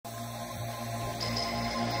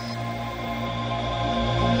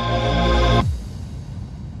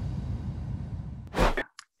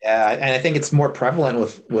and I think it's more prevalent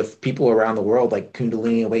with people around the world, like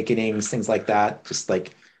Kundalini awakenings, things like that. Just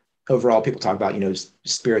like overall, people talk about,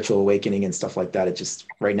 spiritual awakening and stuff like that. It just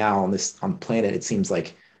right now on planet, it seems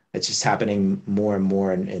like it's just happening more and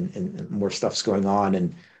more, and more stuff's going on.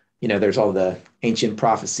 And there's all the ancient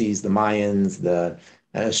prophecies, the Mayans, the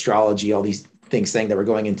astrology, all these things saying that we're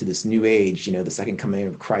going into this new age. The second coming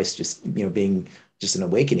of Christ, just being just an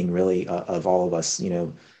awakening, really, of all of us.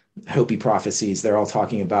 Hopi prophecies. They're all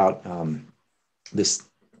talking about this,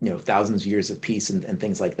 thousands of years of peace and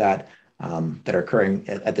things like that, that are occurring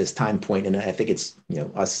at this time point. And I think it's,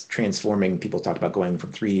 us transforming. People talk about going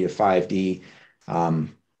from 3D to 5D.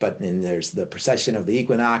 But then there's the precession of the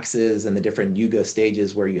equinoxes and the different yuga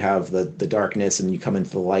stages where you have the darkness and you come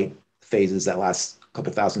into the light phases that last a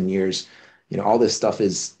couple thousand years. All this stuff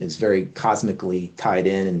is very cosmically tied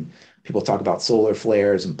in, and people talk about solar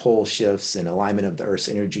flares and pole shifts and alignment of the Earth's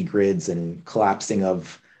energy grids and collapsing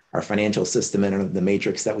of our financial system and the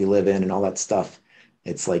matrix that we live in and all that stuff.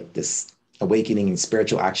 It's like this awakening and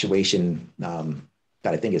spiritual actuation,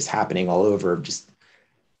 that I think is happening all over. Just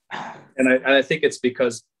and I think it's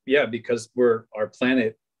because our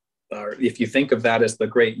planet, if you think of that as the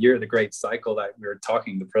great year, the great cycle that we were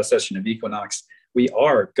talking, the precession of equinox, we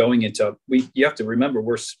are going into, you have to remember,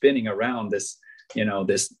 we're spinning around this,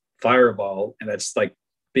 this fireball, and that's like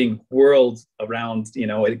being whirled around,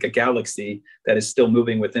 a galaxy that is still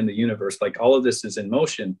moving within the universe. Like all of this is in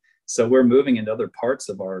motion. So we're moving into other parts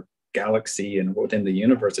of our galaxy and within the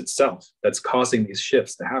universe itself that's causing these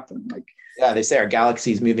shifts to happen. Like, yeah, they say our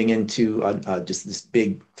galaxy is moving into just this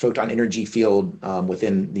big photon energy field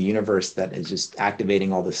within the universe that is just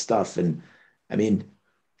activating all this stuff. And I mean,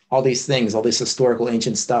 all these things, all this historical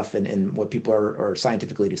ancient stuff, and what people are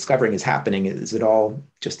scientifically discovering is happening. Is it all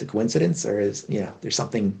just a coincidence, or is, there's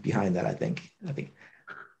something behind that? I think.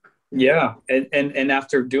 Yeah. And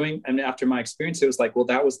after my experience, it was like, well,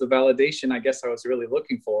 that was the validation I guess I was really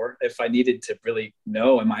looking for. If I needed to really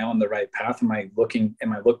know, am I on the right path?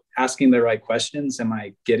 Asking the right questions? Am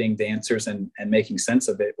I getting the answers and making sense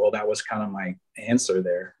of it? Well, that was kind of my answer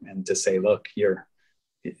there. And to say, look,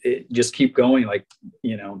 just keep going. Like,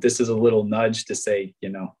 this is a little nudge to say,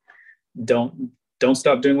 don't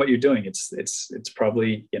stop doing what you're doing. It's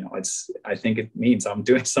probably, I think it means I'm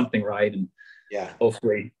doing something right. And yeah,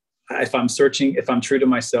 hopefully, if I'm true to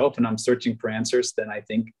myself and I'm searching for answers, then I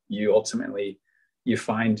think you ultimately, you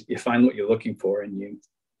find what you're looking for, and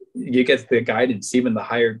you get the guidance, even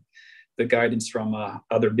the guidance from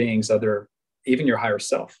other beings, even your higher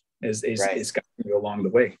self is right. guiding you along the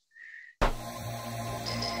way.